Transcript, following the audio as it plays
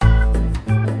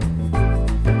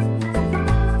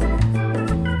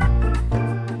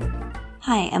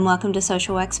Hi, and welcome to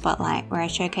Social Work Spotlight, where I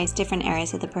showcase different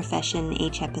areas of the profession in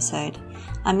each episode.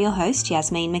 I'm your host,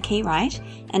 Yasmin McKee-Wright,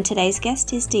 and today's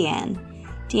guest is Deanne.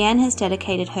 Deanne has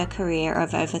dedicated her career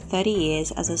of over 30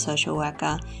 years as a social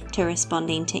worker to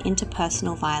responding to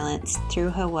interpersonal violence through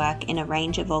her work in a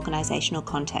range of organisational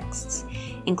contexts,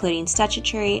 including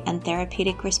statutory and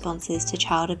therapeutic responses to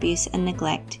child abuse and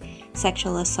neglect,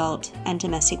 sexual assault, and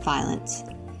domestic violence.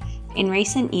 In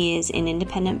recent years in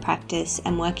independent practice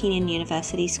and working in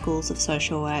university schools of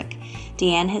social work,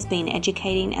 Deanne has been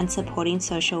educating and supporting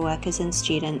social workers and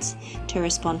students to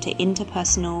respond to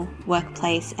interpersonal,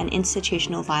 workplace and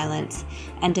institutional violence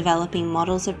and developing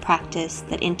models of practice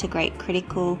that integrate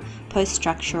critical,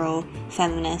 post-structural,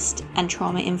 feminist and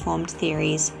trauma-informed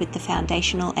theories with the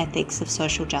foundational ethics of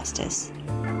social justice.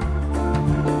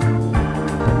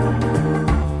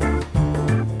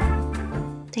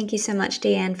 Thank you so much,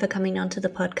 Deanne, for coming onto the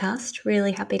podcast.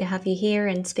 Really happy to have you here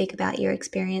and speak about your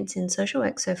experience in social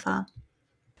work so far.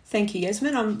 Thank you,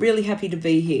 Yasmin. I'm really happy to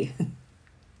be here.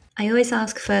 I always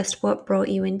ask first, what brought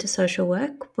you into social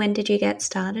work? When did you get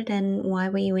started and why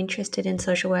were you interested in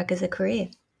social work as a career?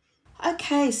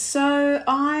 Okay, so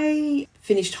I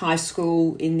finished high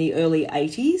school in the early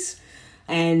 80s,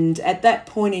 and at that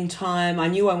point in time I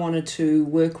knew I wanted to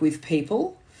work with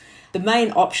people. The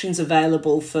main options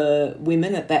available for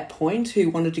women at that point who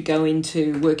wanted to go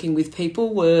into working with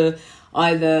people were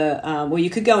either, you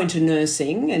could go into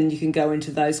nursing and you can go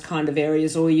into those kind of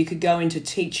areas, or you could go into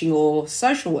teaching or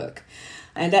social work.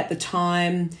 And at the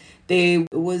time, there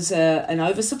was an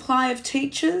oversupply of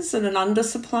teachers and an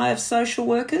undersupply of social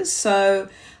workers. So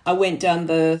I went down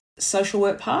the social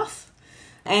work path.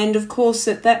 And of course,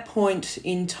 at that point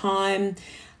in time,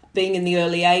 being in the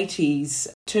early 80s,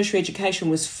 tertiary education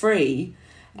was free,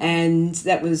 and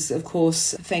that was, of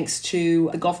course, thanks to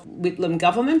the Gough Whitlam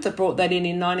government that brought that in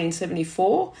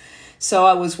 1974. So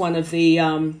I was one of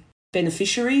the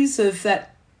beneficiaries of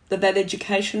that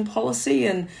education policy,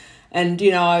 and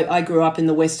you know, I grew up in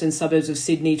the western suburbs of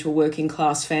Sydney to a working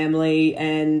class family,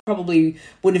 and probably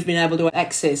wouldn't have been able to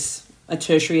access a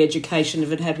tertiary education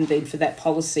if it hadn't been for that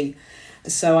policy.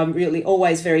 So I'm really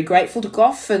always very grateful to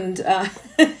Gough and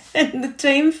the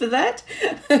team for that.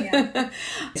 Yeah.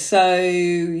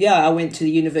 I went to the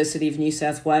University of New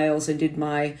South Wales and did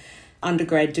my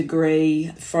undergrad degree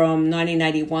from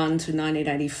 1981 to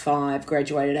 1985,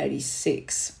 graduated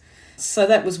 86. So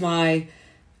that was my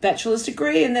bachelor's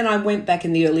degree, and then I went back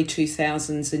in the early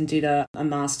 2000s and did a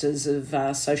master's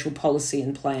of social policy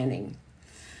and planning.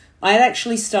 I had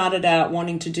actually started out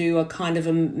wanting to do a kind of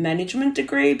a management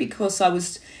degree because I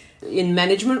was in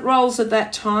management roles at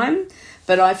that time,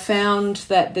 but I found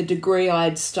that the degree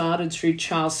I'd started through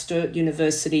Charles Sturt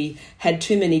University had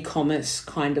too many commerce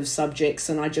kind of subjects,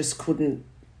 and I just couldn't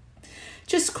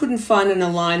find an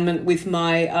alignment with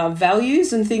my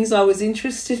values and things I was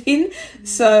interested in.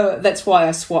 So that's why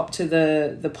I swapped to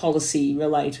the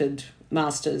policy-related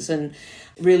masters, and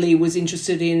really was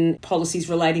interested in policies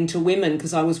relating to women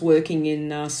because I was working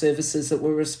in services that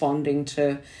were responding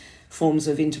to forms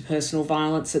of interpersonal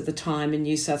violence at the time in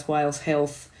New South Wales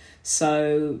Health.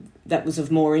 So that was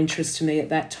of more interest to me at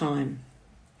that time.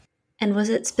 And was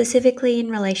it specifically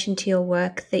in relation to your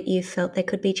work that you felt there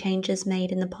could be changes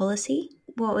made in the policy?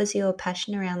 What was your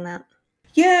passion around that?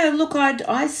 Yeah, look,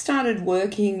 I started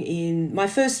working in my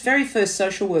very first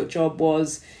social work job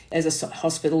was as a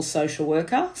hospital social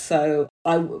worker. So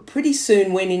I pretty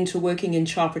soon went into working in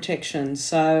child protection.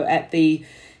 So at the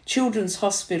Children's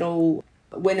Hospital,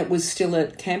 when it was still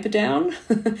at Camperdown,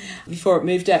 before it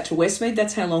moved out to Westmead,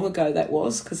 that's how long ago that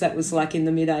was, because that was like in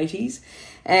the mid-80s.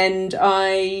 And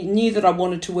I knew that I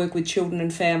wanted to work with children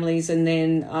and families, and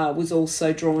then was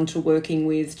also drawn to working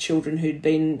with children who'd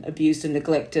been abused and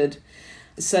neglected.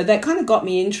 So that kind of got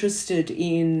me interested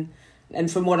in, and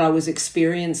from what I was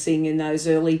experiencing in those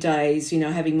early days, you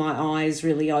know, having my eyes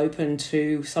really open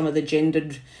to some of the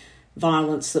gendered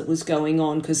violence that was going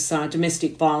on, because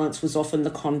domestic violence was often the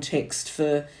context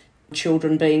for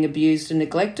children being abused and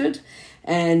neglected.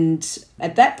 And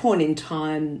at that point in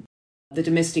time, the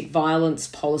domestic violence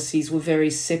policies were very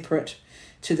separate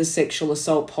to the sexual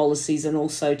assault policies and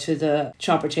also to the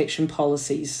child protection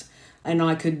policies. And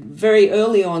I could very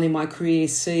early on in my career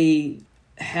see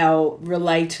how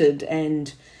related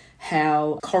and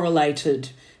how correlated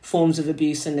forms of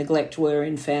abuse and neglect were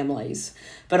in families.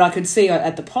 But I could see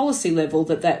at the policy level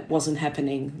that wasn't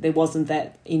happening. There wasn't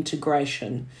that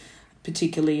integration,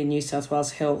 particularly in New South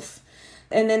Wales Health.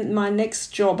 And then my next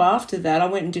job after that, I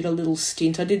went and did a little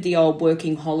stint. I did the old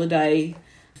working holiday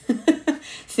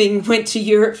thing, went to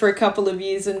Europe for a couple of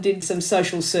years and did some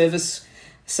social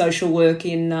work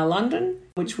in London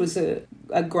which was a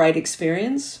great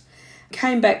experience.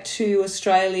 Came back to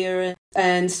Australia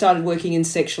and started working in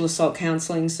sexual assault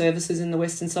counselling services in the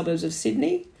western suburbs of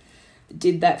Sydney.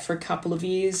 Did that for a couple of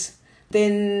years.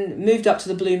 Then moved up to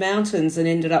the Blue Mountains and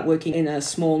ended up working in a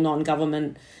small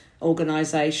non-government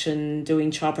organisation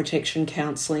doing child protection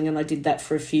counselling, and I did that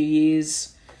for a few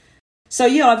years. So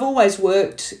yeah, I've always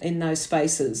worked in those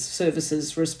spaces,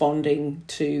 services responding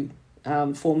to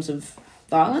forms of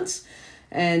violence,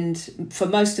 and for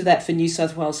most of that for New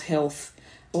South Wales Health,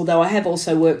 although I have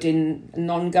also worked in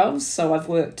non-govs, so I've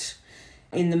worked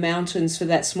in the mountains for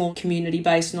that small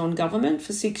community-based non-government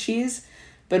for 6 years,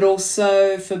 but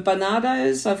also for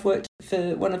Barnardo's. I've worked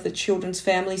for one of the children's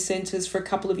family centres for a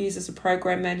couple of years as a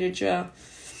program manager.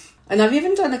 And I've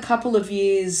even done a couple of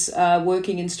years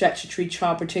working in statutory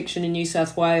child protection in New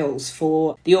South Wales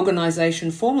for the organisation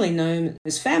formerly known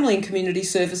as Family and Community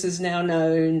Services, now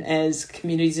known as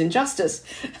Communities in Justice.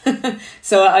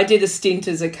 So I did a stint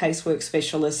as a casework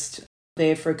specialist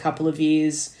there for a couple of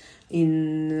years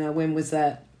in, when was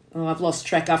that? Oh, I've lost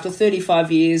track. After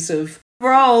 35 years of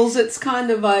roles, it's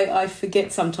kind of, I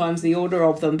forget sometimes the order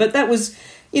of them. But that was,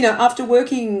 after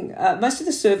working, most of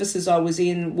the services I was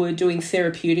in were doing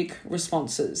therapeutic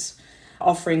responses,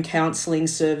 offering counselling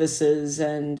services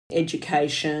and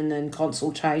education and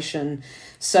consultation.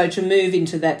 So to move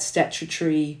into that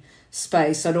statutory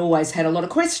space, I'd always had a lot of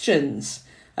questions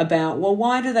about, well,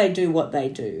 why do they do what they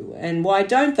do? And why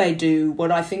don't they do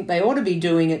what I think they ought to be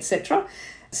doing, etc.?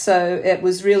 So it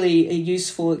was really a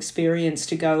useful experience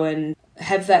to go and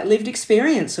have that lived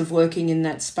experience of working in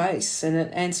that space, and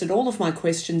it answered all of my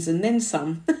questions and then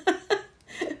some.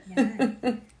 Yeah.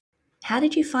 How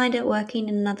did you find it working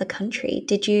in another country?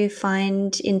 Did you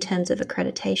find, in terms of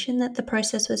accreditation, that the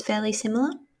process was fairly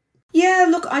similar? Yeah,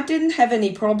 look, I didn't have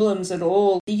any problems at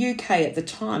all. The UK at the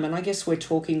time, and I guess we're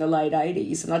talking the late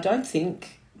 80s, and I don't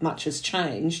think much has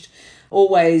changed,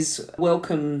 always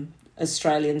welcome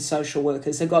Australian social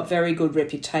workers. They've got very good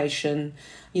reputation,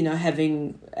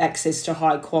 having access to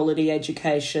high quality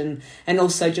education and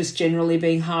also just generally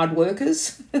being hard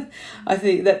workers. I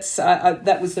think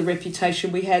that was the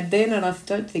reputation we had then, and I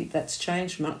don't think that's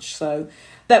changed much. So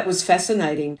that was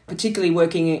fascinating, particularly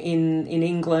working in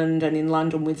England and in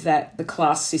London with the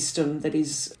class system that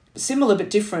is similar but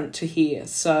different to here.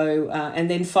 So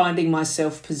and then finding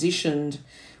myself positioned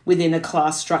within a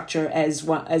class structure as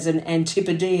an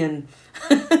Antipodean.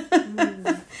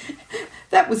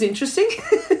 That was interesting.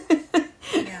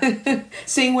 Yeah.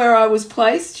 Seeing where I was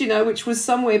placed, which was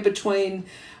somewhere between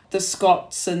the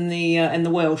Scots and the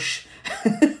Welsh,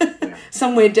 yeah.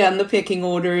 Somewhere down the pecking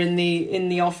order in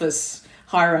the office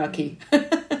hierarchy.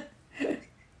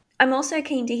 I'm also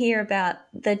keen to hear about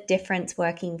the difference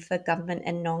working for government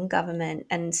and non-government,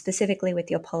 and specifically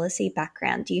with your policy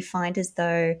background. Do you find as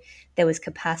though there was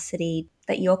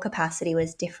that your capacity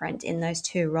was different in those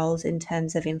two roles in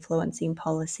terms of influencing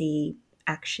policy,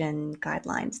 action,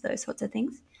 guidelines, those sorts of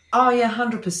things? Oh, yeah,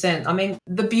 100%. I mean,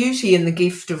 the beauty and the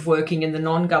gift of working in the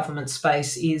non-government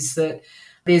space is that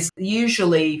there's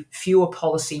usually fewer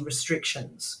policy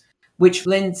restrictions, which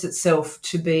lends itself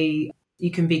to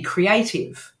you can be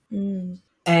creative.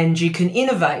 And you can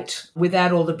innovate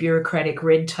without all the bureaucratic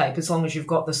red tape, as long as you've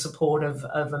got the support of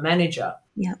a manager.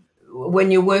 Yeah.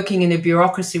 When you're working in a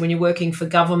bureaucracy, when you're working for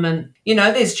government,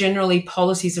 there's generally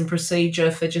policies and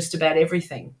procedure for just about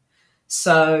everything.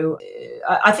 So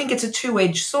I think it's a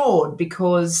two-edged sword,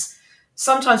 because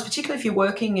sometimes, particularly if you're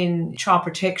working in child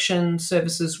protection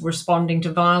services responding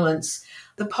to violence,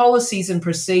 the policies and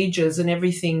procedures and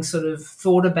everything sort of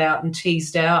thought about and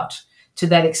teased out to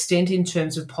that extent in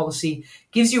terms of policy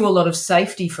gives you a lot of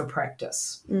safety for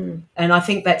practice. And I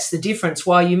think that's the difference.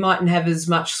 While you mightn't have as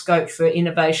much scope for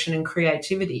innovation and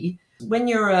creativity, when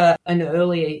you're an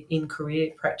early in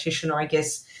career practitioner, I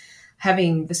guess,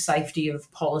 having the safety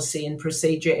of policy and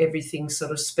procedure, everything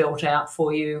sort of spelt out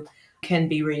for you, can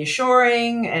be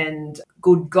reassuring and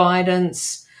good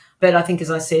guidance. But I think,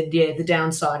 as I said, the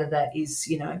downside of that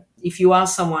is, if you are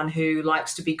someone who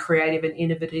likes to be creative and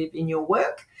innovative in your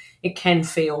work, it can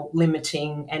feel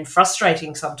limiting and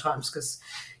frustrating sometimes, because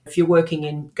if you're working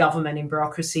in government, in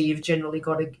bureaucracy, you've generally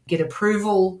got to get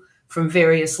approval from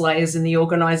various layers in the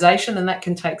organisation, and that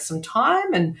can take some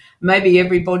time, and maybe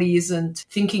everybody isn't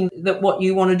thinking that what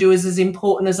you want to do is as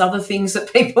important as other things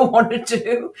that people want to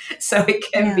do, so it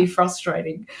can be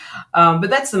frustrating. But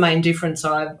that's the main difference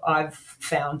I've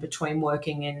found between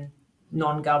working in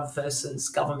non-gov versus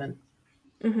government.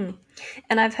 Mm-hmm.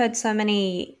 And I've heard so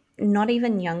many not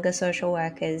even younger social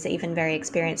workers, even very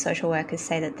experienced social workers,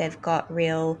 say that they've got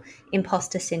real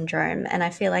imposter syndrome. And I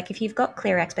feel like if you've got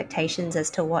clear expectations as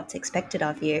to what's expected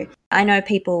of you, I know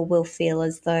people will feel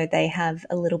as though they have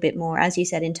a little bit more, as you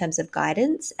said, in terms of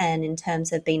guidance and in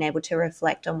terms of being able to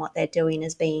reflect on what they're doing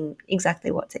as being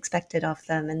exactly what's expected of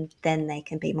them. And then they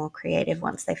can be more creative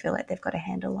once they feel like they've got a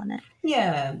handle on it.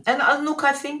 Yeah. And look,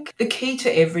 I think the key to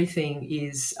everything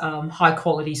is high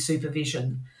quality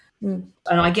supervision. And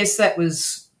I guess that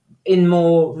was in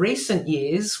more recent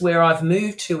years where I've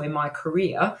moved to in my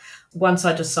career. Once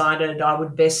I decided I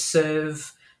would best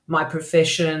serve my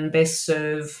profession, best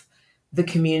serve the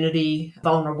community,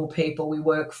 vulnerable people we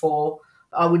work for,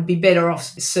 I would be better off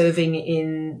serving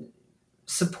in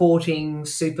supporting,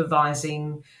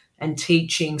 supervising and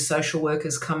teaching social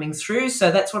workers coming through. So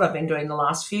that's what I've been doing the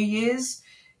last few years,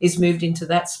 is moved into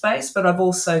that space. But I've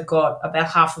also got about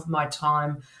half of my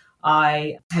time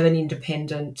I have an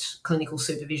independent clinical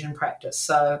supervision practice.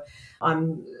 So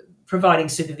I'm providing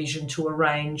supervision to a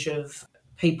range of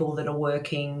people that are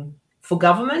working for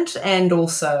government and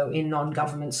also in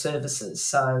non-government services.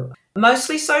 So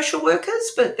mostly social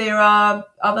workers, but there are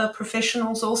other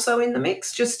professionals also in the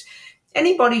mix. Just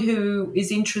anybody who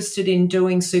is interested in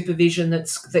doing supervision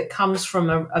that comes from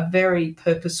a very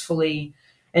purposefully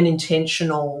and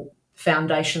intentional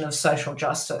foundation of social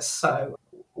justice. So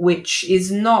which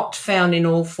is not found in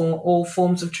all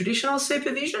forms of traditional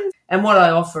supervision. And what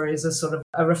I offer is a sort of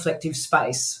a reflective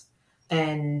space.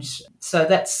 And so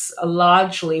that's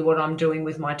largely what I'm doing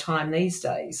with my time these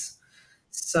days.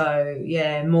 So,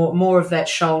 yeah, more of that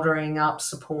shouldering up,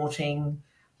 supporting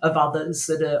of others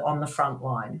that are on the front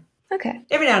line. Okay.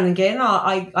 Every now and again,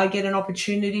 I get an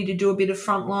opportunity to do a bit of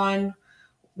frontline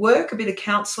work, a bit of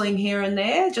counselling here and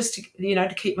there, just to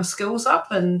to keep my skills up,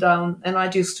 and I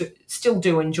just still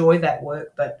do enjoy that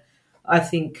work. But I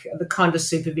think the kind of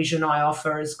supervision I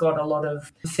offer has got a lot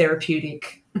of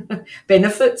therapeutic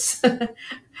benefits,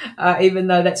 even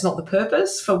though that's not the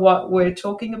purpose for what we're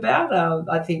talking about.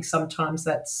 I think sometimes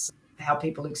that's how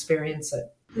people experience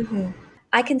it. Mm-hmm.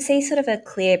 I can see sort of a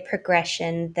clear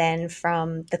progression then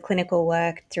from the clinical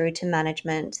work through to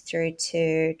management, through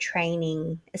to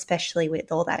training, especially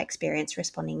with all that experience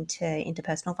responding to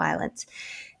interpersonal violence.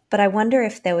 But I wonder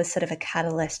if there was sort of a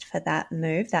catalyst for that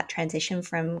move, that transition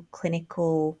from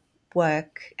clinical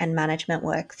work and management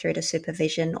work through to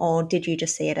supervision, or did you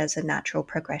just see it as a natural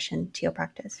progression to your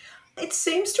practice? It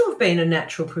seems to have been a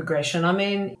natural progression. I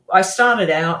mean, I started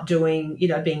out doing,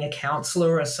 being a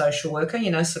counsellor or a social worker,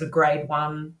 sort of grade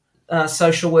 1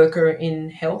 social worker in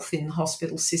health, in the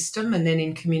hospital system, and then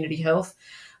in community health.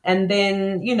 And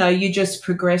then, you just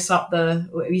progress up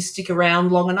you stick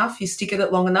around long enough, you stick at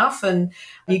it long enough, and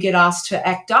you get asked to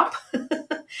act up.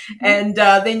 And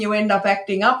then you end up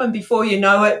acting up, and before you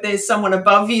know it, there's someone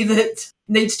above you that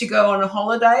needs to go on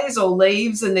holidays or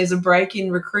leaves, and there's a break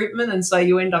in recruitment, and so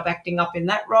you end up acting up in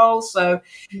that role. So,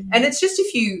 and it's just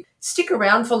if you stick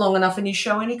around for long enough and you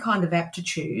show any kind of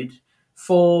aptitude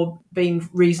for being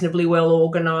reasonably well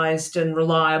organised and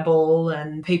reliable,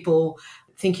 and people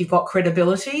think you've got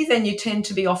credibility, then you tend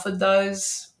to be offered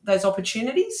those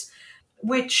opportunities,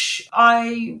 which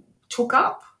I took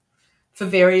up for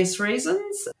various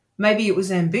reasons. Maybe it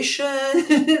was ambition,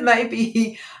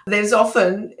 maybe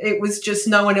it was just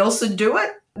no one else would do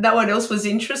it. No one else was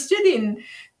interested in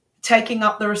taking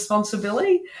up the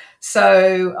responsibility.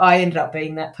 So I ended up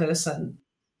being that person.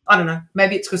 I don't know,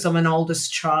 maybe it's because I'm an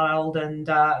oldest child and,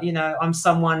 I'm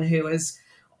someone who has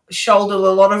shouldered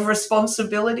a lot of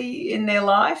responsibility in their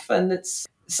life, and it's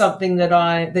something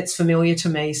that's familiar to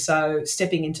me. So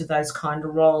stepping into those kind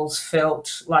of roles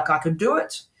felt like I could do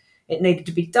it. It needed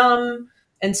to be done.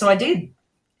 And so I did.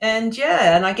 And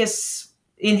and I guess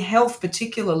in health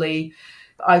particularly,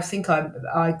 I think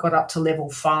I got up to level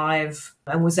 5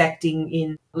 and was acting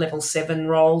in level 7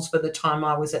 roles by the time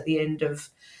I was at the end of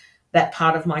that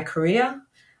part of my career.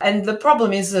 And the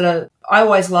problem is that I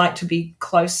always like to be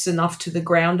close enough to the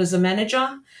ground as a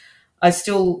manager. I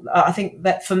think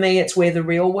that for me, it's where the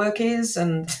real work is.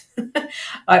 And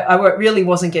I really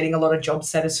wasn't getting a lot of job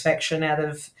satisfaction out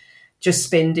of just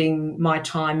spending my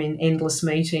time in endless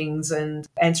meetings and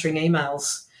answering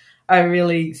emails. I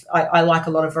like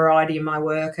a lot of variety in my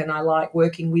work, and I like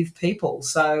working with people.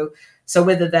 So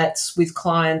whether that's with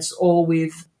clients or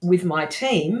with my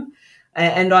team,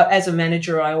 and as a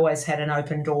manager, I always had an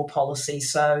open door policy.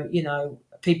 So,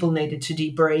 people needed to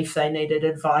debrief, they needed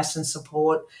advice and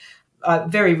support. I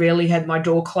very rarely had my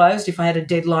door closed. If I had a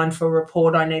deadline for a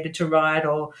report I needed to write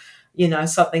or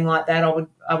something like that,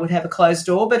 I would have a closed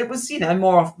door. But it was,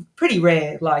 pretty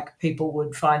rare. Like people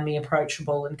would find me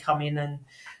approachable and come in,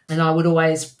 and I would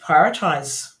always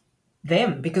prioritise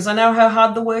them because I know how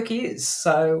hard the work is.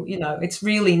 So, it's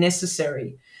really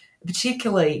necessary,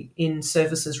 particularly in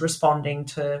services responding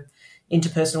to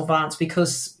interpersonal violence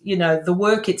because, the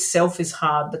work itself is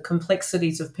hard. The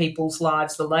complexities of people's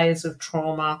lives, the layers of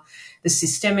trauma, the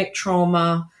systemic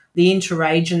trauma, the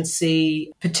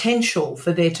interagency, potential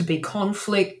for there to be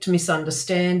conflict,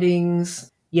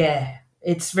 misunderstandings. Yeah,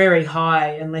 it's very high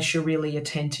unless you're really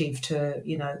attentive to,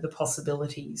 the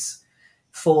possibilities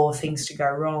for things to go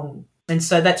wrong. And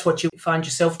so that's what you find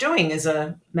yourself doing as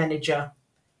a manager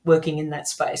working in that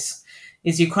space,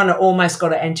 is you kind of almost got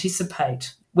to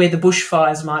anticipate where the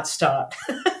bushfires might start.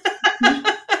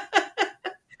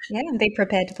 Yeah, and be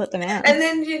prepared to put them out. And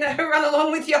then, run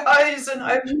along with your hose and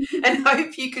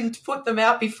hope you can put them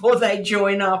out before they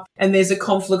join up and there's a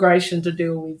conflagration to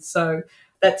deal with. So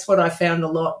that's what I found a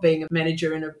lot being a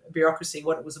manager in a bureaucracy,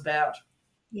 what it was about.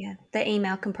 Yeah, the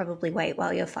email can probably wait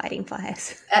while you're fighting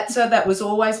fires. So that was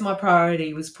always my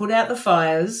priority, was put out the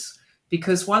fires,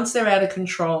 because once they're out of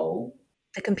control,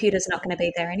 the computer's not going to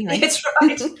be there anyway. That's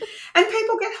right. And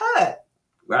people get hurt,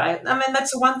 right? I mean,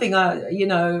 that's the one thing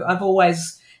I've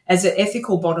always, as an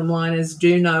ethical bottom line, is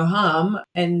do no harm.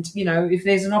 And, if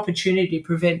there's an opportunity to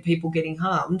prevent people getting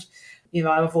harmed,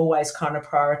 I've always kind of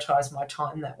prioritized my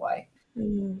time that way.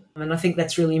 And I think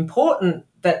that's really important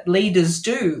that leaders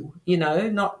do,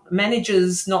 not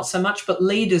managers, not so much, but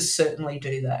leaders certainly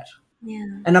do that. Yeah.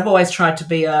 And I've always tried to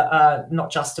be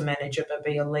not just a manager, but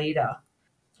be a leader.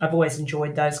 I've always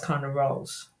enjoyed those kind of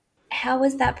roles. How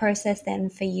was that process then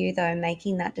for you, though,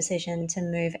 making that decision to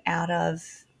move out of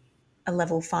a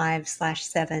level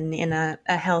 5/7 in a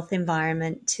health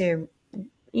environment to,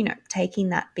 taking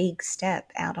that big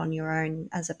step out on your own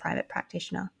as a private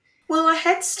practitioner? Well, I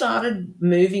had started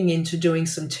moving into doing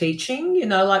some teaching,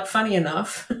 funny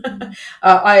enough,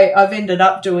 I've ended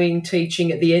up doing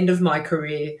teaching at the end of my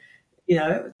career.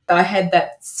 I had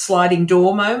that sliding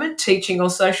door moment, teaching or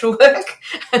social work,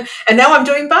 and now I'm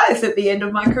doing both at the end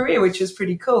of my career, which is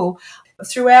pretty cool.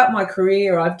 Throughout my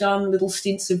career, I've done little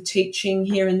stints of teaching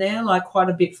here and there, like quite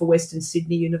a bit for Western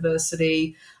Sydney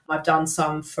University. I've done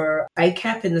some for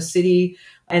ACAP in the city.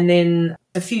 And then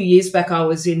a few years back, I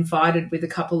was invited with a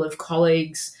couple of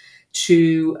colleagues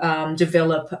to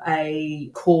develop a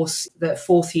course, the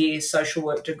fourth year social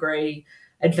work degree,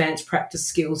 advanced practice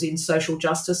skills in social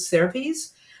justice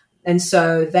therapies. And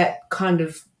so that kind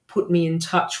of put me in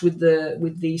touch with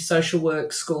the social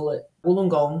work school at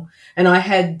Wollongong. And I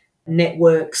had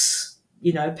networks,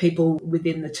 people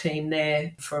within the team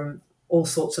there from all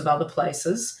sorts of other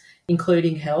places,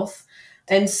 including health.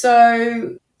 And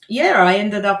so, I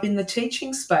ended up in the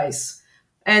teaching space.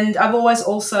 And I've always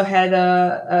also had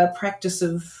a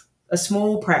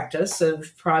small practice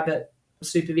of private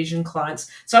supervision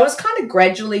clients. So I was kind of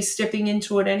gradually stepping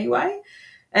into it anyway.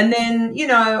 And then,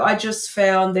 I just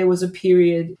found there was a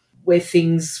period where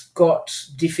things got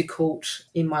difficult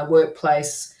in my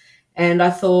workplace. And I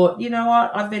thought,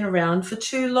 what, I've been around for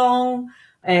too long.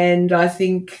 And I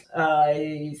think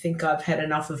I've had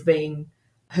enough of being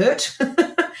hurt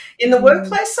in the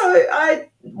workplace. So I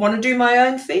want to do my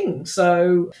own thing.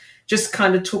 So just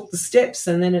kind of took the steps,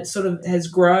 and then it sort of has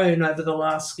grown over the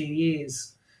last few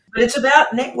years. But it's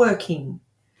about networking.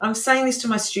 I'm saying this to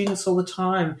my students all the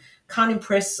time. Can't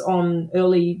impress on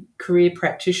early career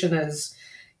practitioners.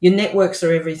 Your networks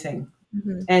are everything.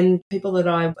 Mm-hmm. And people that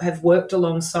I have worked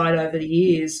alongside over the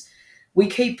years, we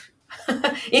keep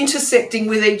intersecting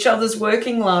with each other's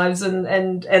working lives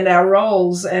and our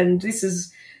roles. And this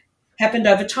has happened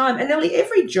over time. And nearly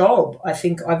every job I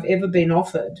think I've ever been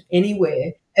offered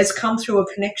anywhere has come through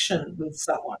a connection with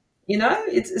someone.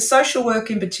 It's social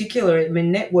work in particular. I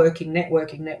mean,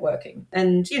 networking.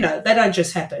 And, they don't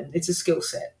just happen. It's a skill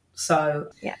set. So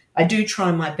I do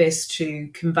try my best to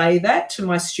convey that to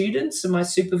my students and my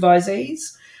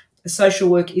supervisees. Social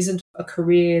work isn't a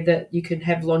career that you can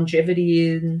have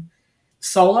longevity in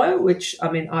solo, which,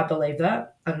 I mean, I believe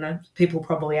that. I don't know, people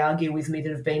probably argue with me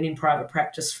that have been in private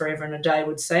practice forever and a day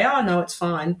would say, oh, no, it's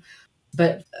fine.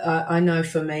 But I know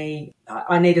for me,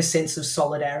 I need a sense of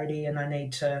solidarity and I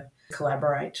need to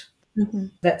collaborate. Mm-hmm.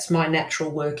 That's my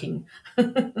natural working.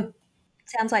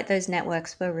 Sounds like those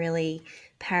networks were really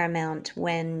paramount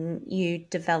when you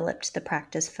developed the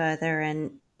practice further,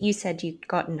 and you said you'd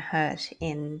gotten hurt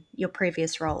in your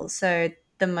previous roles. So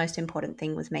the most important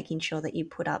thing was making sure that you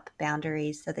put up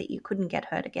boundaries so that you couldn't get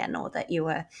hurt again, or that you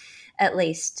were at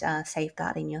least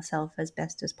safeguarding yourself as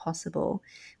best as possible.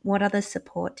 What other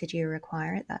support did you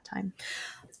require at that time?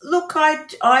 Look,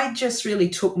 I just really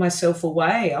took myself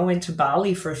away. I went to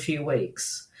Bali for a few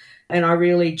weeks and I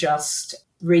really just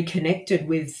reconnected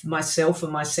with myself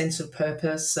and my sense of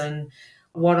purpose, and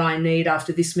what I need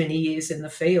after this many years in the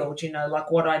field,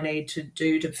 like what I need to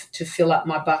do to fill up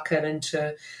my bucket and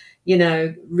to,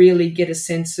 really get a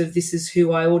sense of this is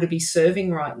who I ought to be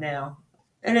serving right now.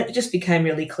 And it just became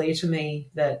really clear to me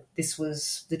that this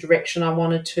was the direction I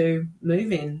wanted to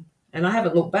move in. And I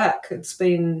haven't looked back. It's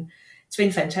been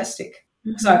fantastic.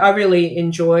 Mm-hmm. So I really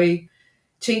enjoy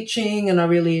teaching and I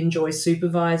really enjoy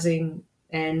supervising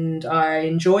and I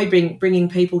enjoy bringing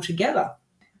people together,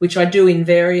 which I do in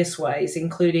various ways,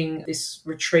 including this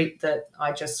retreat that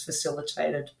I just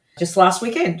facilitated just last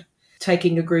weekend,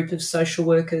 taking a group of social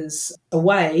workers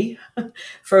away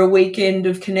for a weekend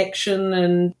of connection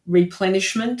and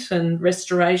replenishment and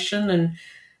restoration. And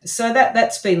so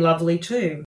that's been lovely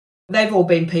too. They've all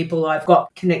been people I've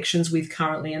got connections with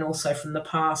currently and also from the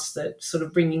past, that sort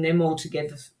of bringing them all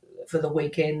together for the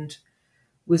weekend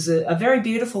was a very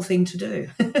beautiful thing to do.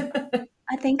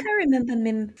 I think I remember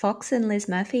Mim Fox and Liz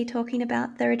Murphy talking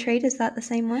about the retreat. Is that the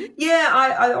same one? Yeah,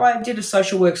 I did a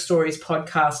Social Work Stories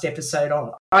podcast episode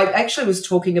on. I actually was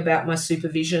talking about my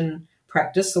supervision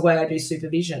practice, the way I do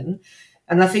supervision.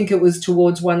 And I think it was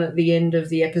towards one at the end of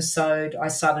the episode, I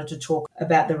started to talk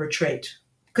about the retreat.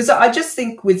 Because I just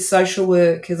think with social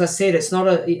work, as I said,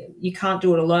 you can't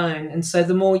do it alone. And so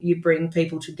the more you bring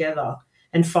people together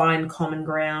and find common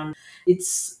ground,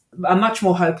 it's a much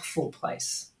more hopeful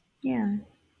place. Yeah.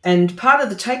 And part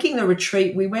of taking the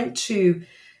retreat, we went to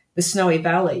the Snowy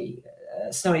Valley,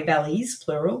 Snowy Valleys,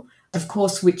 plural, of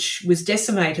course, which was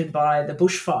decimated by the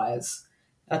bushfires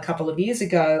a couple of years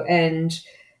ago. And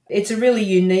it's a really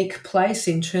unique place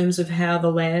in terms of how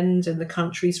the land and the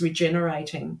country's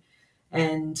regenerating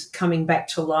and coming back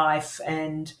to life.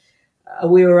 And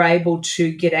we were able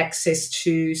to get access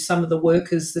to some of the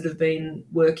workers that have been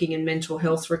working in mental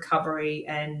health recovery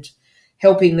and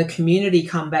helping the community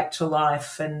come back to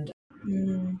life. And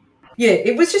yeah,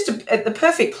 it was just the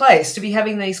perfect place to be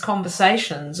having these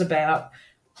conversations about,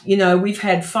 we've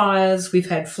had fires, we've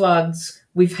had floods,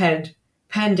 we've had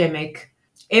pandemic,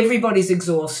 everybody's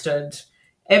exhausted,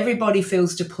 everybody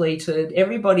feels depleted,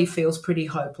 everybody feels pretty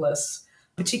hopeless,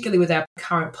 particularly with our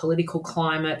current political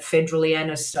climate, federally and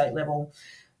at state level.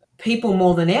 People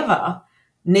more than ever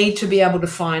need to be able to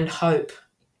find hope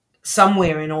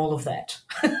somewhere in all of that.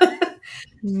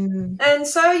 And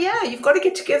so, yeah, you've got to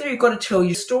get together, you've got to tell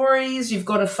your stories, you've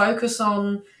got to focus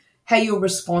on how you're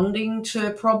responding to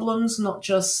problems, not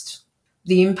just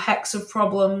the impacts of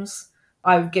problems.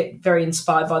 I get very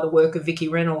inspired by the work of Vicki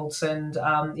Reynolds and,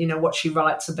 what she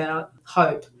writes about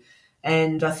hope.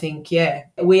 And I think,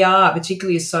 we are,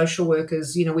 particularly as social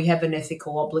workers, we have an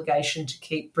ethical obligation to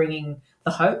keep bringing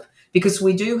the hope because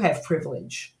we do have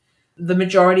privilege. The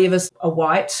majority of us are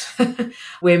white.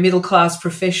 We're middle-class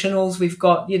professionals. We've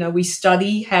got, we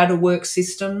study how to work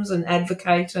systems and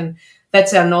advocate, and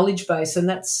that's our knowledge base.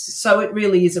 And so it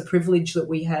really is a privilege that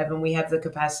we have, and we have the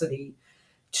capacity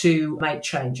to make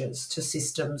changes to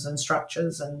systems and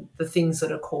structures and the things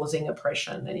that are causing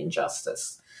oppression and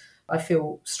injustice. I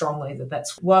feel strongly that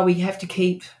that's why we have to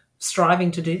keep striving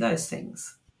to do those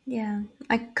things. Yeah,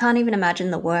 I can't even imagine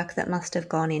the work that must have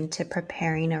gone into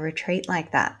preparing a retreat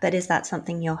like that. But is that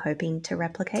something you're hoping to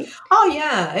replicate? Oh,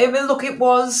 yeah. Look, it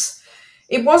was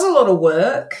a lot of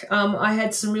work. I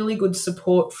had some really good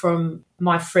support from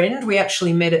my friend. We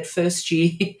actually met at first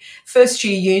year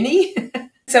uni.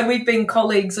 So we've been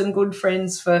colleagues and good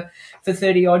friends for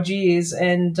 30 odd years.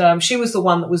 And she was the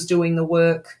one that was doing the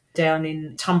work down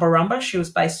in Tumbarumba. She was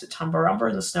based at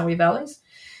Tumbarumba in the Snowy Valleys.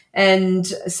 And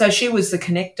so she was the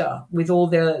connector with all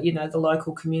the, the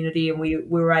local community, and we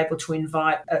were able to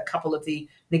invite a couple of the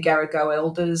Ngarigo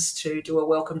elders to do a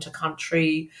welcome to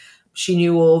country. She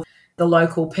knew all the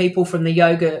local people, from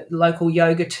the local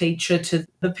yoga teacher to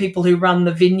the people who run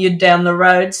the vineyard down the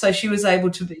road. So she was able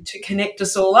to connect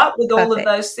us all up with all of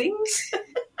those things.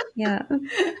 Yeah.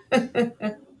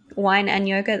 Wine and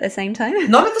yoga at the same time?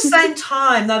 Not at the same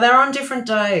time. No, they're on different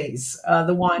days,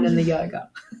 the wine and the yoga.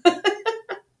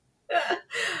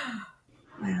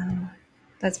 Wow,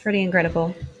 that's pretty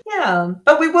incredible. Yeah,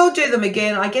 but we will do them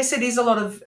again. I guess it is a lot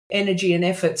of energy and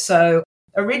effort. So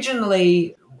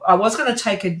originally I was going to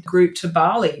take a group to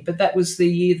Bali, but that was the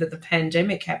year that the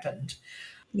pandemic happened.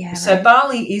 Yeah. So right.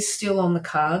 Bali is still on the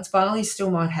cards. Bali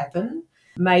still might happen,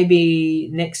 maybe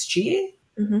next year,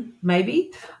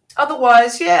 maybe.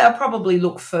 Otherwise, I'll probably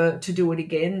look to do it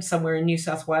again somewhere in New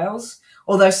South Wales.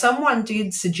 Although someone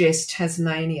did suggest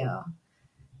Tasmania,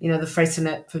 the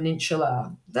Freycinet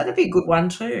Peninsula. That'd be a good one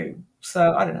too.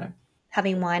 So I don't know.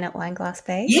 Having wine at Wineglass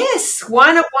Bay? Yes,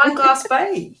 wine at Wineglass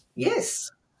Bay.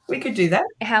 Yes. We could do that.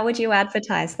 How would you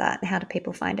advertise that? How do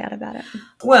people find out about it?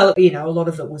 Well, a lot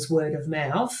of it was word of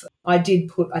mouth. I did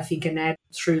put, I think, an ad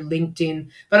through LinkedIn,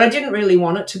 but I didn't really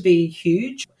want it to be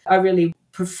huge. I really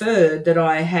preferred that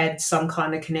I had some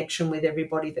kind of connection with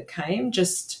everybody that came,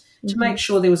 just to make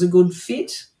sure there was a good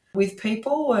fit with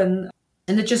people. And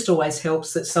it just always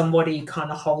helps that somebody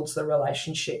kind of holds the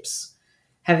relationships,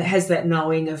 has that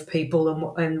knowing of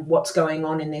people and what's going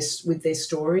on in this with their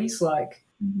stories, like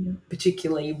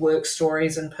particularly work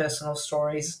stories and personal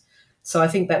stories. So I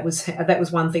think that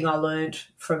was one thing I learned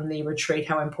from the retreat,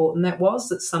 how important that was,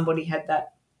 that somebody had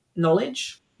that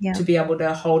knowledge to be able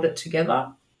to hold it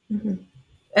together.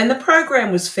 And the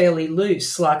program was fairly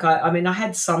loose. Like, I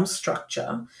had some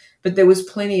structure, but there was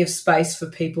plenty of space for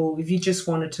people. If you just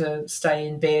wanted to stay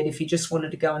in bed, if you just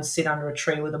wanted to go and sit under a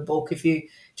tree with a book, if you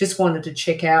just wanted to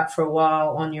check out for a while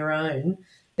on your own,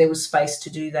 there was space to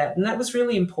do that. And that was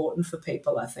really important for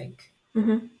people, I think.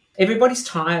 Everybody's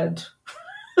tired.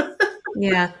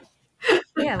 Yeah.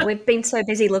 Yeah, we've been so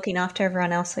busy looking after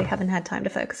everyone else, we haven't had time to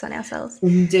focus on ourselves.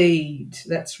 Indeed,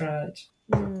 that's right.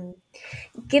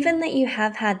 Given that you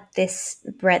have had this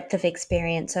breadth of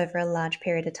experience over a large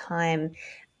period of time,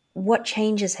 what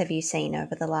changes have you seen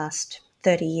over the last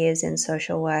 30 years in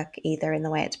social work, either in the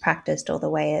way it's practiced or the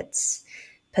way it's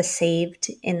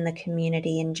perceived in the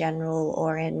community in general,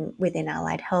 or within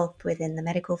allied health, within the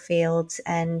medical fields,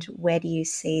 and where do you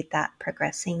see that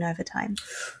progressing over time?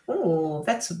 Oh,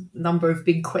 that's a number of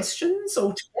big questions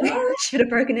altogether. Should have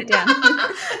broken it down.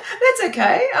 That's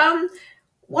okay.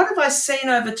 What have I seen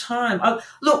over time?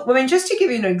 Just to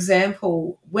give you an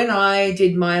example, when I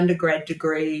did my undergrad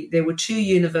degree, there were 2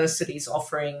 universities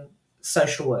offering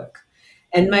social work,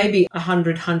 and maybe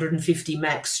 100, 150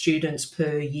 max students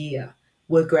per year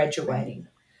were graduating.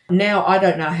 Now, I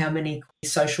don't know how many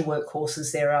social work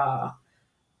courses there are,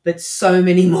 but so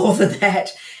many more than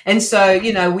that. And so,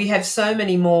 we have so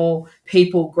many more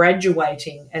people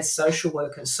graduating as social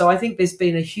workers. So I think there's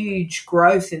been a huge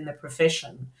growth in the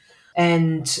profession.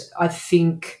 And I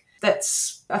think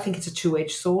it's a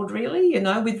two-edged sword, really.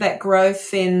 With that growth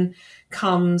then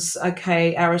comes,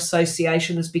 our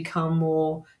association has become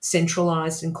more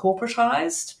centralised and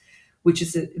corporatised, which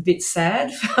is a bit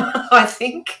sad, I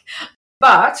think.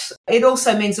 But it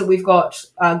also means that we've got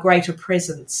a greater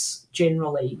presence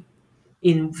generally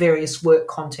in various work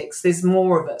contexts. There's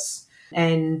more of us.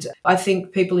 And I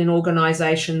think people in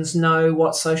organisations know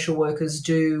what social workers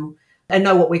do and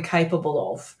know what we're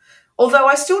capable of. Although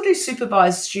I still do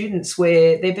supervise students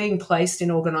where they're being placed in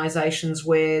organisations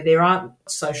where there aren't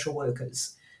social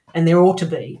workers, and there ought to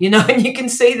be, and you can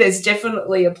see there's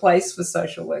definitely a place for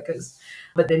social workers,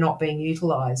 but they're not being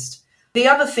utilised. The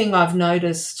other thing I've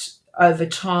noticed over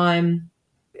time,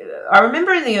 I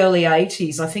remember in the early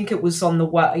 80s, I think it was on the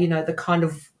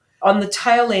on the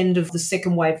tail end of the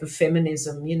second wave of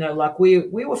feminism, like we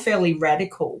were fairly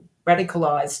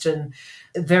radicalised and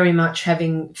very much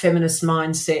having feminist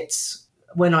mindsets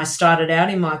when I started out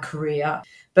in my career.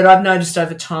 But I've noticed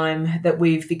over time that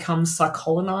we've become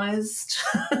psycholonised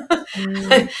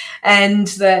and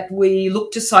that we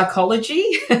look to psychology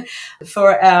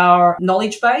for our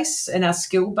knowledge base and our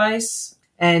skill base.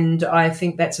 And I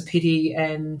think that's a pity,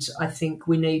 and I think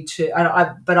we need to...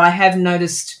 But I have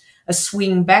noticed a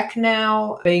swing back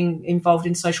now, being involved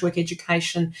in social work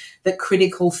education, that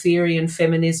critical theory and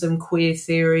feminism, queer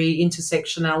theory,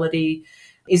 intersectionality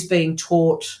is being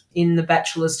taught in the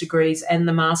bachelor's degrees and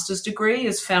the master's degree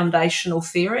as foundational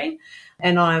theory.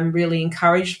 And I'm really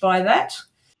encouraged by that,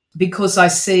 because I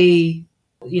see,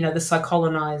 the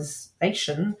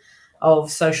psycholonisation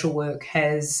of social work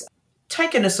has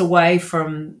taken us away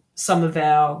from some of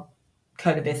our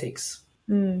code of ethics,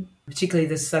 particularly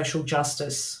the social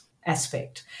justice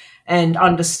aspect and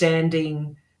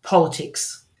understanding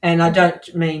politics. And I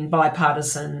don't mean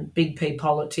bipartisan, big P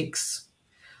politics.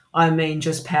 I mean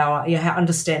just power,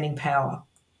 understanding power.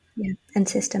 Yeah, and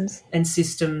systems. And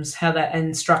systems,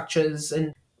 and structures.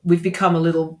 And we've become a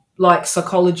little like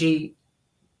psychology.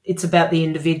 It's about the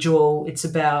individual. It's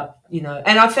about, and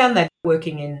I found that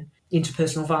working in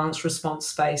interpersonal violence response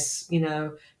space,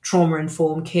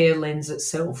 trauma-informed care lends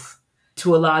itself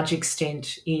to a large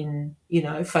extent in,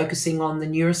 focusing on the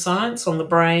neuroscience, on the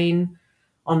brain,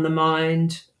 on the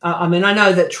mind. I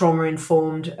know that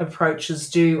trauma-informed approaches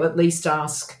do at least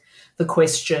ask the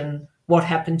question, what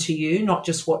happened to you, not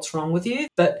just what's wrong with you.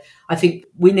 But I think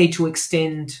we need to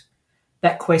extend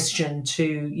that question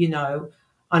to,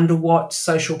 under what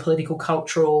social, political,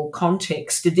 cultural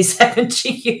context did this happen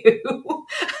to you?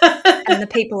 And the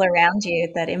people around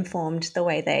you that informed the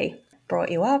way they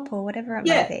brought you up or whatever it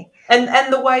might be.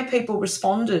 And the way people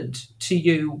responded to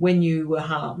you when you were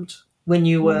harmed. when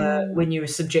you were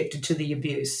subjected to the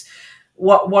abuse.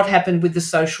 What happened with the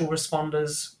social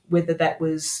responders, whether that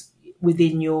was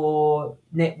within your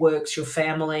networks, your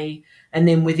family, and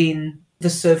then within the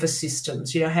service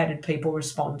systems, how did people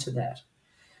respond to that?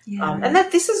 Yeah. And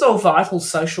this is all vital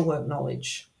social work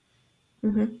knowledge.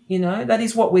 Mm-hmm. That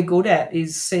is what we're good at,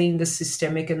 is seeing the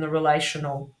systemic and the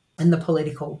relational and the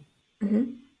political.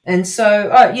 Mm-hmm. And so,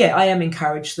 I am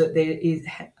encouraged that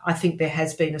I think there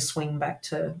has been a swing back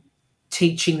to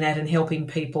teaching that and helping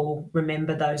people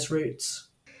remember those roots.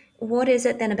 What is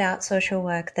it then about social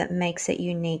work that makes it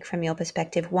unique from your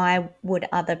perspective? Why would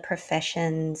other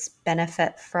professions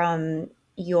benefit from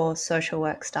your social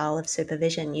work style of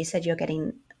supervision? You said you're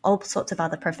getting all sorts of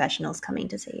other professionals coming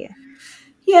to see you.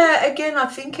 Yeah, again, I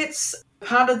think it's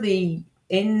part of the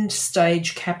end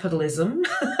stage capitalism.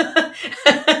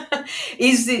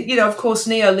 Is that, of course,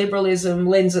 neoliberalism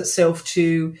lends itself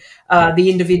to the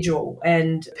individual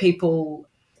and people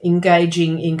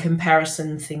engaging in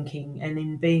comparison thinking and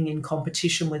in being in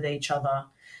competition with each other.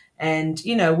 And,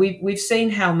 we've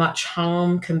seen how much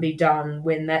harm can be done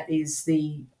when that is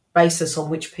the basis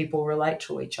on which people relate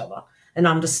to each other and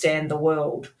understand the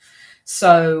world.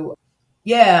 So,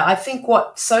 yeah, I think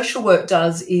what social work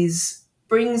does is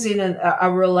brings in a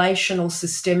relational,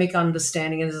 systemic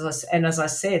understanding, and as I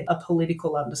said, a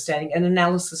political understanding, an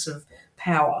analysis of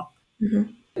power.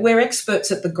 Mm-hmm. We're experts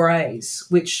at the greys,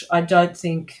 which I don't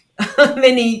think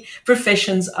many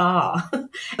professions are.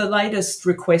 The latest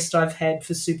request I've had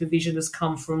for supervision has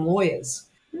come from lawyers.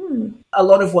 A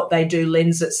lot of what they do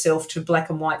lends itself to black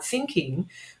and white thinking,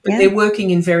 but they're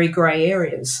working in very grey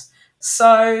areas.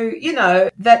 So,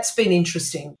 that's been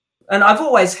interesting. And I've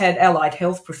always had allied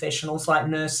health professionals like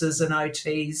nurses and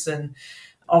OTs and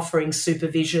offering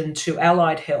supervision to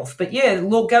allied health. But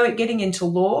getting into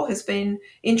law has been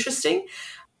interesting.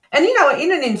 And,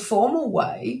 in an informal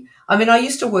way, I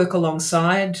used to work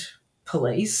alongside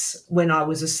police when I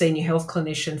was a senior health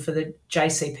clinician for the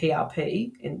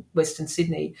JCPRP in Western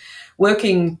Sydney,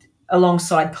 working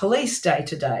alongside police day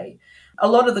to day. A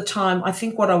lot of the time, I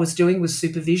think what I was doing was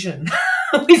supervision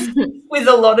with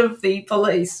a lot of the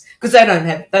police, because they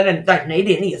don't need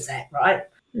any of that, right?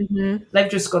 Mm-hmm.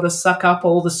 They've just got to suck up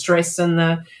all the stress and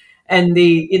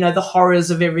the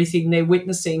horrors of everything they're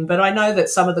witnessing. But I know that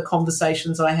some of the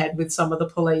conversations I had with some of the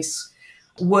police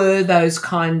were those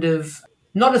kind of,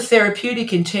 not a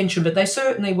therapeutic intention, but they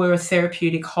certainly were a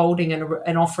therapeutic holding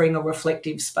and offering a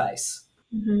reflective space.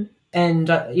 Mm-hmm. And,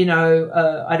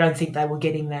 I don't think they were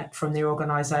getting that from their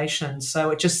organisation.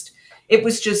 So it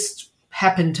was just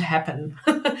happened to happen.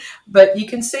 But you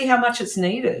can see how much it's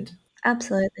needed.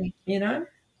 Absolutely.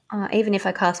 Even if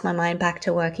I cast my mind back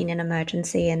to working in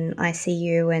emergency and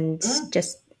ICU and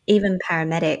just even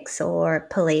paramedics or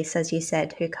police, as you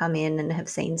said, who come in and have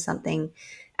seen something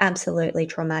absolutely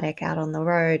traumatic out on the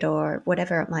road or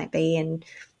whatever it might be. And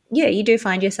you do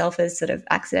find yourself as sort of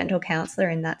accidental counsellor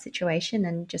in that situation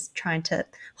and just trying to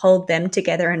hold them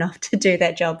together enough to do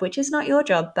their job, which is not your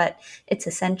job, but it's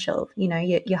essential.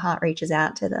 Your heart reaches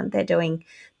out to them. They're doing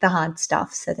the hard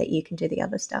stuff so that you can do the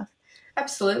other stuff.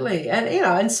 Absolutely.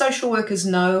 And social workers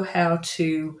know how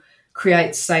to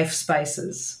create safe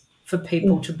spaces for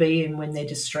people to be in when they're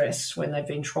distressed, when they've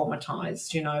been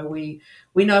traumatised.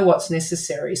 We know what's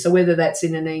necessary. So whether that's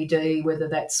in an ED, whether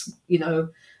that's,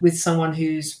 with someone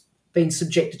who's been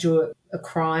subjected to a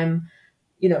crime,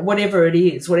 whatever it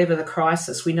is, whatever the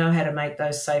crisis, we know how to make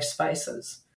those safe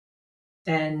spaces.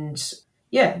 And,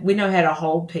 we know how to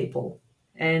hold people.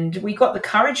 And we got the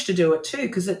courage to do it too,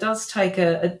 because it does take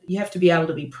you have to be able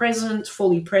to be present,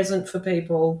 fully present for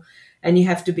people, and you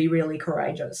have to be really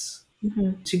courageous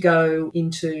to go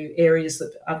into areas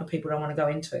that other people don't want to go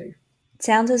into. It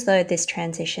sounds as though this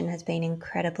transition has been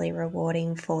incredibly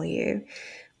rewarding for you.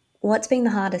 What's been the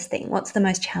hardest thing? What's the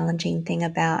most challenging thing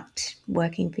about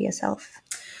working for yourself?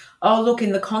 Oh, look,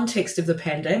 in the context of the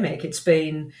pandemic,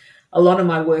 a lot of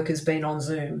my work has been on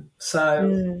Zoom.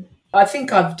 So I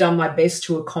think I've done my best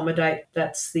to accommodate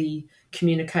that's the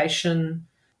communication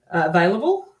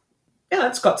available.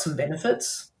 It's got some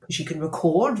benefits because you can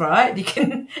record, right? You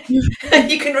can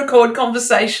you can record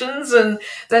conversations, and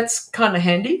that's kind of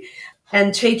handy.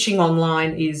 And teaching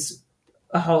online is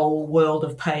a whole world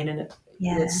of pain in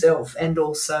itself. And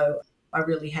also I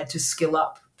really had to skill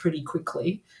up pretty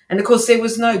quickly. And of course there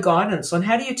was no guidance on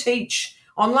how do you teach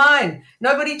online.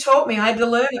 Nobody taught me. I had to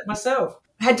learn it myself.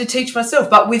 I had to teach myself,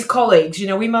 but with colleagues,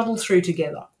 we muddled through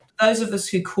together. Those of us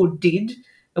who did,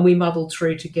 and we muddled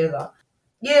through together.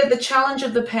 Yeah, the challenge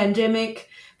of the pandemic,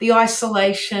 the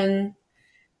isolation,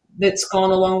 that's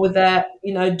gone along with that,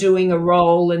 doing a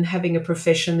role and having a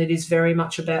profession that is very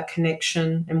much about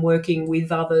connection and working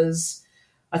with others.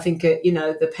 I think,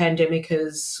 the pandemic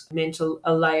has meant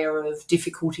a layer of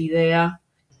difficulty there.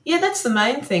 Yeah, that's the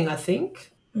main thing, I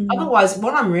think. Otherwise,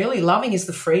 what I'm really loving is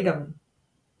the freedom.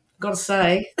 Got to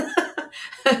say.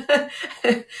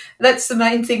 That's the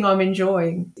main thing I'm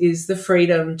enjoying, is the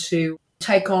freedom to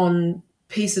take on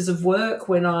pieces of work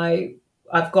when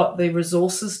I've got the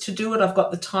resources to do it, I've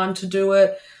got the time to do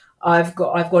it, I've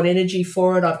got energy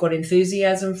for it, I've got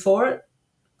enthusiasm for it.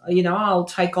 I'll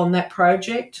take on that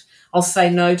project. I'll say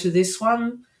no to this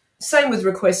one. Same with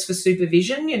requests for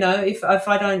supervision. If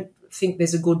I don't think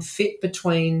there's a good fit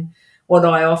between what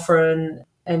I offer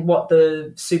and what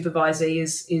the supervisee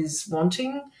is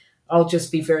wanting, I'll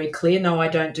just be very clear. No, I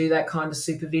don't do that kind of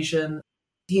supervision.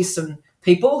 Here's some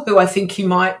people who I think you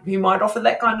might offer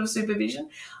that kind of supervision.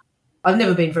 I've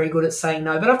never been very good at saying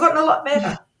no, but I've gotten a lot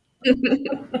better.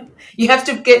 You have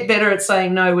to get better at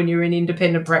saying no when you're in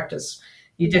independent practice.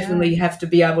 You definitely have to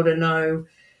be able to know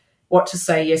what to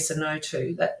say yes and no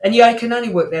to. I can only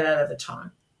work that out over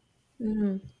time.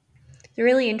 Mm-hmm. It's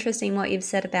really interesting what you've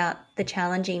said about the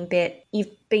challenging bit. You've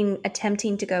been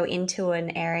attempting to go into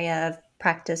an area of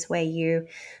practice where you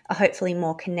are hopefully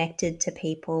more connected to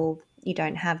people. You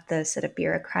don't have the sort of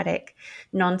bureaucratic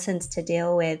nonsense to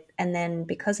deal with. And then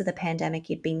because of the pandemic,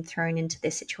 you'd been thrown into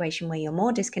this situation where you're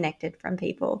more disconnected from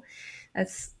people.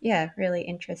 That's, really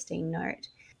interesting note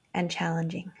and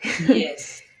challenging.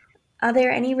 Yes. Are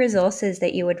there any resources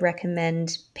that you would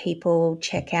recommend people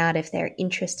check out if they're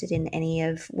interested in any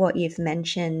of what you've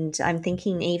mentioned? I'm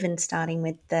thinking even starting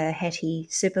with the HETI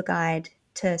Super Guide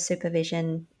to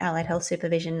Supervision, Allied Health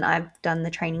Supervision. I've done the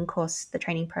training course, the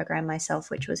training program myself,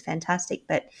 which was fantastic,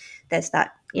 but there's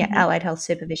that, Allied Health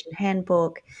Supervision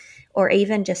Handbook, or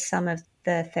even just some of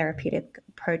the therapeutic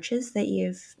approaches that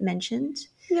you've mentioned.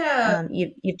 Yeah.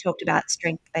 You've talked about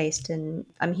strength-based, and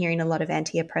I'm hearing a lot of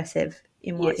anti-oppressive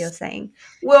in what you're saying.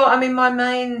 Well, I mean, my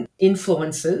main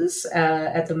influences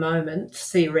at the moment,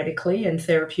 theoretically and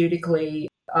therapeutically,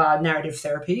 are narrative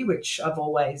therapy, which I've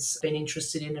always been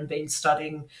interested in and been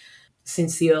studying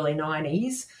since the early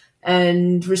 90s,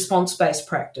 and response-based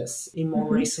practice in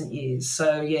more recent years.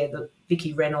 So, the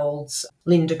Vicki Reynolds,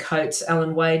 Linda Coates,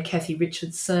 Alan Wade, Kathy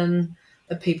Richardson,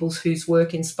 the people whose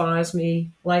work inspires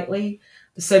me lately.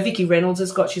 So Vicki Reynolds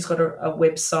she's got a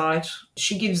website.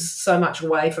 She gives so much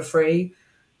away for free.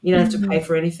 You don't have to pay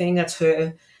for anything. That's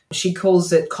her. She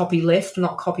calls it copyleft,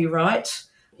 not copyright,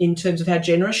 in terms of how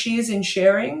generous she is in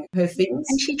sharing her things.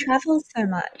 And she travels so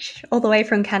much, all the way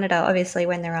from Canada, obviously,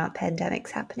 when there aren't pandemics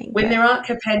happening. When there aren't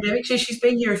pandemics, she's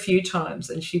been here a few times,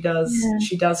 and she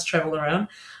does travel around.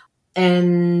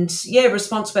 And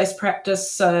response-based practice.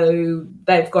 So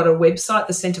they've got a website,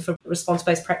 the Centre for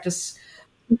Response-Based Practice.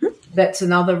 That's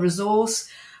another resource.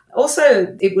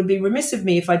 Also, it would be remiss of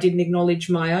me if I didn't acknowledge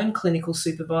my own clinical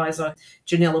supervisor,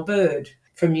 Janella Bird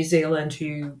from New Zealand,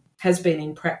 who has been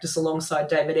in practice alongside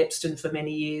David Epstein for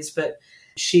many years, but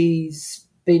she's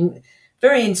been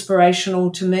very inspirational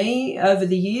to me over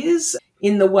the years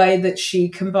in the way that she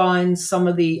combines some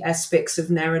of the aspects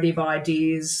of narrative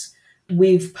ideas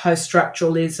with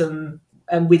post-structuralism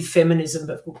and with feminism,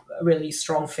 but a really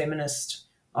strong feminist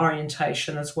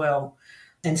orientation as well.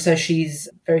 And so she's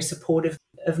very supportive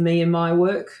of me and my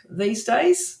work these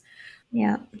days.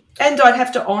 Yeah. And I'd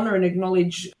have to honour and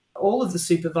acknowledge all of the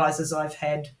supervisors I've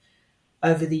had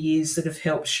over the years that have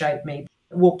helped shape me,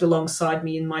 walked alongside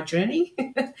me in my journey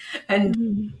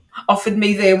and offered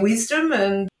me their wisdom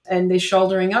and their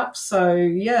shouldering up. So,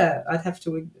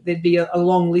 there'd be a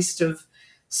long list of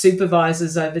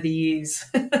supervisors over the years.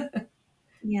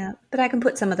 Yeah, but I can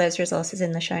put some of those resources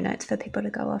in the show notes for people to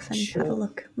go off and have a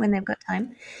look when they've got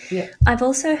time. Yeah. I've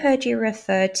also heard you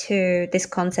refer to this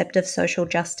concept of social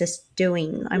justice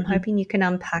doing. I'm hoping you can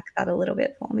unpack that a little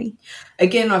bit for me.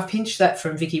 Again, I've pinched that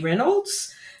from Vicki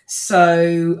Reynolds.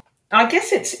 So I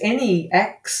guess it's any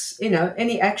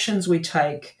actions we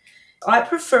take. I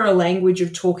prefer a language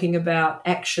of talking about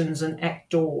actions and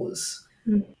actors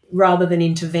rather than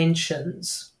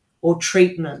interventions or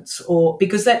treatments,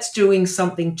 because that's doing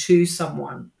something to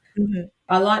someone.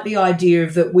 I like the idea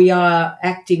of that we are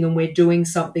acting and we're doing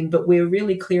something, but we're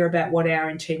really clear about what our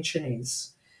intention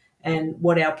is and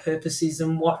what our purpose is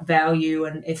and what value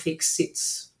and ethics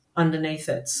sits underneath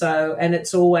it. So, and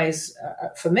it's always,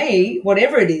 for me,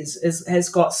 whatever it is has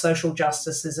got social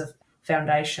justice as a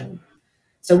foundation.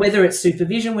 So whether it's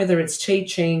supervision, whether it's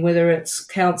teaching, whether it's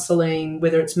counselling,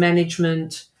 whether it's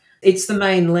management, it's the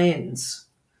main lens.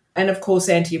 And, of course,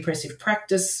 anti-oppressive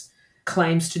practice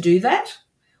claims to do that,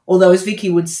 Although, as Vicky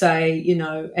would say,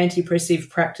 antidepressive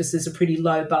practice is a pretty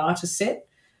low bar to set.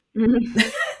 Mm-hmm.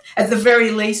 At the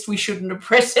very least, we shouldn't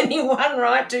oppress anyone,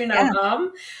 right? Do no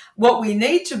harm. What we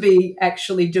need to be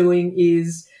actually doing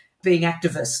is being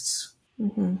activists,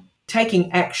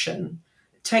 taking action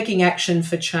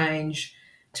for change,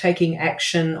 taking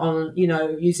action on,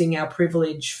 using our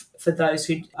privilege for those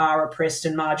who are oppressed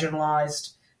and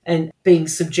marginalised and being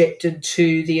subjected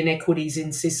to the inequities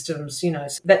in systems.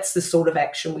 That's the sort of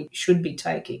action we should be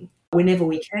taking whenever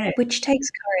we can. Which takes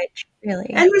courage,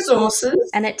 really. And resources.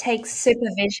 And it takes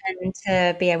supervision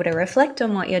to be able to reflect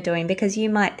on what you're doing, because you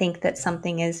might think that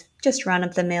something is just run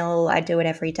of the mill, I do it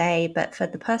every day, but for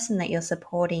the person that you're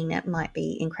supporting, it might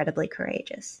be incredibly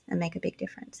courageous and make a big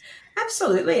difference.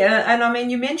 Absolutely. And I mean,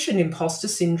 you mentioned imposter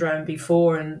syndrome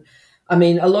before, and I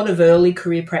mean, a lot of early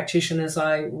career practitioners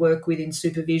I work with in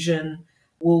supervision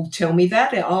will tell me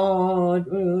that, I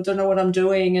don't know what I'm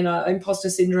doing, and imposter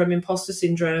syndrome.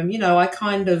 I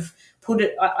kind of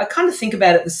I kind of think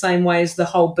about it the same way as the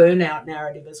whole burnout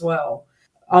narrative as well.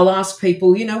 I'll ask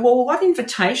people, well, what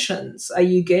invitations are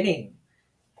you getting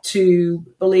to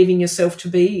believing yourself to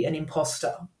be an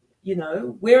imposter?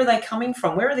 Where are they coming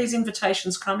from? Where are these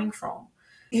invitations coming from?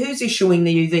 Who's issuing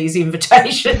you these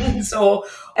invitations?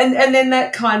 And then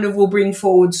that kind of will bring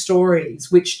forward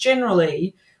stories, which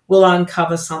generally will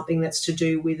uncover something that's to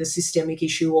do with a systemic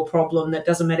issue or problem that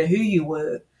doesn't matter who you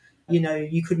were.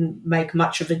 You couldn't make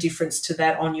much of a difference to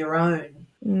that on your own.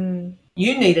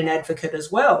 You need an advocate as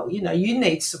well. You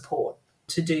need support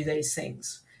to do these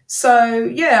things. So,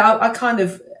 I kind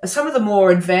of, some of the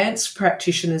more advanced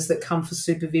practitioners that come for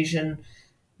supervision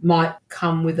might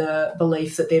come with a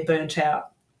belief that they're burnt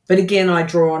out. But again, I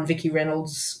draw on Vicky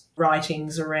Reynolds'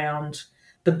 writings around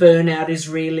the burnout is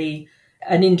really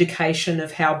an indication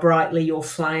of how brightly your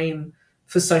flame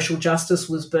for social justice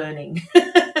was burning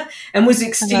and was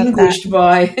extinguished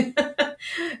by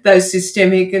those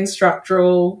systemic and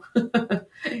structural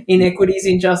inequities,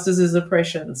 injustices,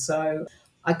 oppression. So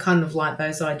I kind of like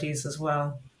those ideas as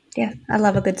well. Yeah, I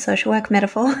love a good social work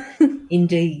metaphor.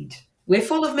 Indeed. We're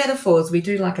full of metaphors. We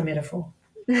do like a metaphor.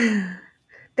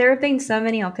 There have been so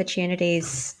many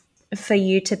opportunities for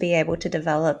you to be able to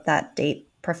develop that deep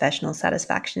professional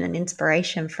satisfaction and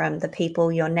inspiration from the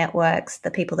people, your networks,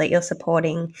 the people that you're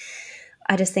supporting.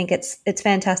 I just think it's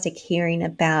fantastic hearing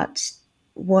about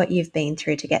what you've been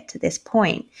through to get to this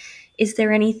point. Is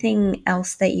there anything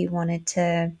else that you wanted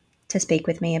to speak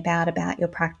with me about your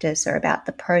practice or about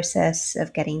the process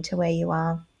of getting to where you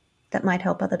are that might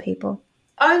help other people?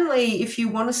 Only if you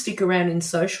want to stick around in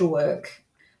social work,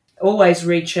 always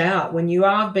reach out when you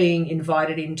are being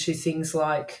invited into things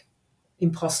like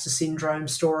imposter syndrome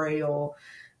story or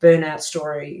burnout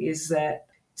story, is that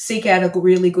seek out a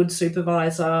really good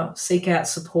supervisor, seek out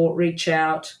support, reach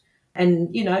out,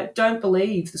 and, don't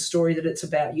believe the story that it's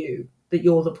about you, that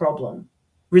you're the problem.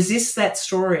 Resist that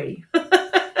story.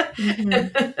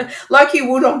 Like you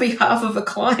would on behalf of a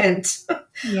client.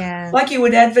 Yeah. Like you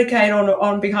would advocate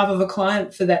on behalf of a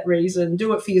client for that reason.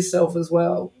 Do it for yourself as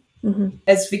well.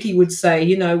 As Vicky would say,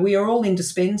 we are all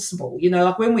indispensable.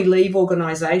 Like when we leave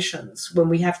organisations, when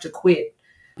we have to quit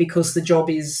because the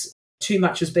job is too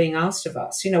much is being asked of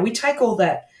us, we take all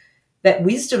that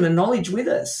wisdom and knowledge with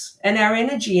us, and our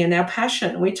energy and our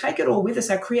passion. We take it all with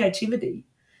us, our creativity.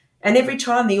 And every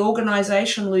time the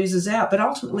organisation loses out, but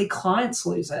ultimately clients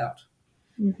lose out.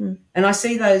 And I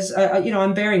see those,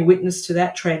 I'm bearing witness to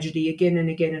that tragedy again and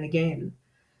again and again.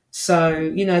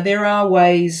 So, there are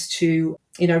ways to,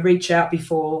 reach out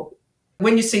before.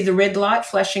 When you see the red light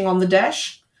flashing on the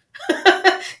dash,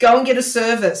 go and get a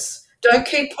service. Don't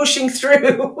keep pushing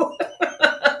through.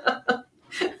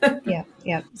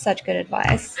 Yeah. Such good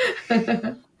advice.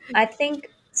 I think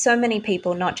so many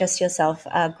people, not just yourself,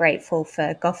 are grateful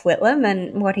for Gough Whitlam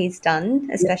and what he's done,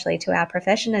 especially to our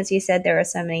profession. As you said, there are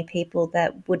so many people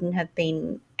that wouldn't have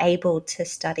been able to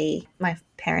study, my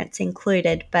parents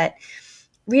included, but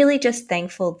really just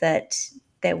thankful that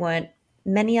there weren't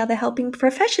many other helping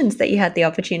professions that you had the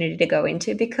opportunity to go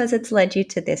into, because it's led you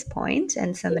to this point,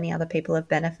 and so many other people have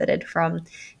benefited from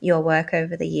your work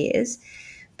over the years.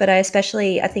 But I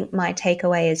think my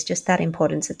takeaway is just that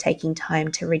importance of taking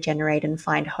time to regenerate and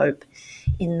find hope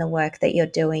in the work that you're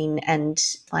doing and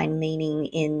find meaning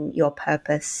in your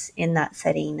purpose in that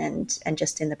setting and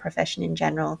just in the profession in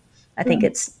general. I think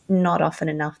it's not often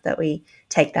enough that we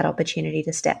take that opportunity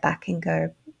to step back and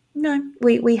go, no,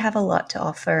 we have a lot to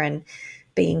offer, and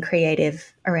being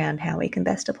creative around how we can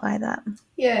best apply that.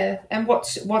 Yeah, and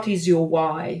what is your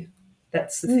why?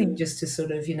 That's the thing, just to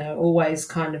sort of, always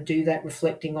kind of do that,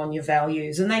 reflecting on your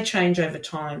values, and they change over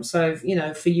time. So,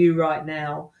 for you right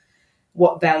now,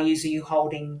 what values are you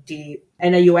holding dear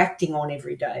and are you acting on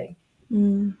every day?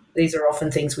 These are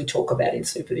often things we talk about in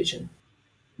supervision.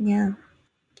 Yeah.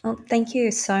 Well, thank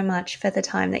you so much for the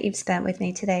time that you've spent with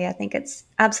me today. I think it's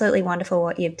absolutely wonderful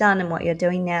what you've done and what you're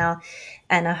doing now,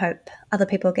 and I hope other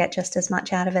people get just as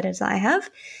much out of it as I have.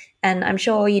 And I'm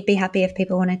sure you'd be happy if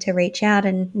people wanted to reach out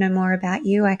and know more about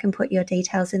you. I can put your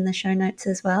details in the show notes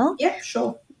as well. Yeah,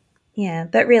 sure. Yeah,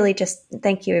 but really just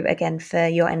thank you again for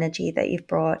your energy that you've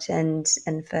brought and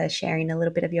for sharing a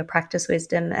little bit of your practice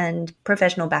wisdom and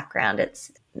professional background.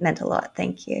 It's meant a lot.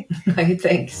 Thank you. No,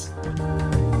 thanks.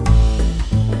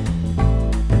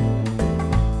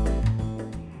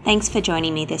 Thanks for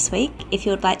joining me this week. If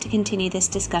you would like to continue this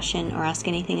discussion or ask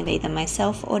anything of either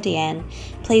myself or Deanne,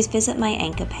 please visit my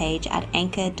Anchor page at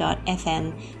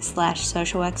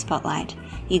anchor.fm/socialworkspotlight.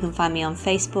 You can find me on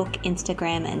Facebook,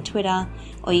 Instagram and Twitter,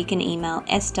 or you can email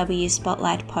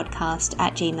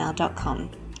swspotlightpodcast@gmail.com.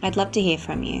 I'd love to hear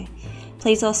from you.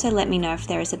 Please also let me know if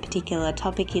there is a particular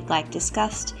topic you'd like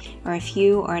discussed, or if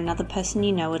you or another person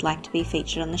you know would like to be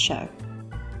featured on the show.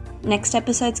 Next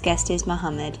episode's guest is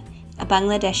Mohammed, a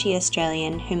Bangladeshi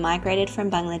Australian who migrated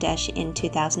from Bangladesh in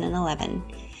 2011.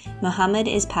 Mohammed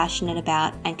is passionate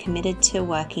about and committed to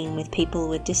working with people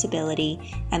with disability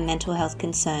and mental health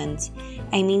concerns,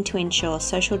 aiming to ensure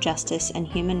social justice and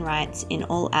human rights in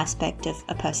all aspects of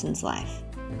a person's life.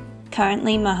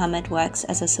 Currently, Mohammed works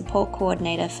as a support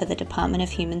coordinator for the Department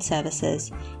of Human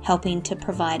Services, helping to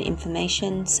provide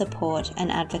information, support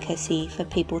and advocacy for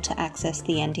people to access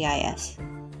the NDIS.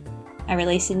 I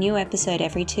release a new episode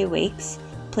every 2 weeks.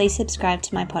 Please subscribe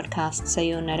to my podcast so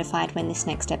you're notified when this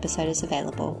next episode is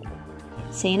available.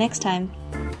 See you next time.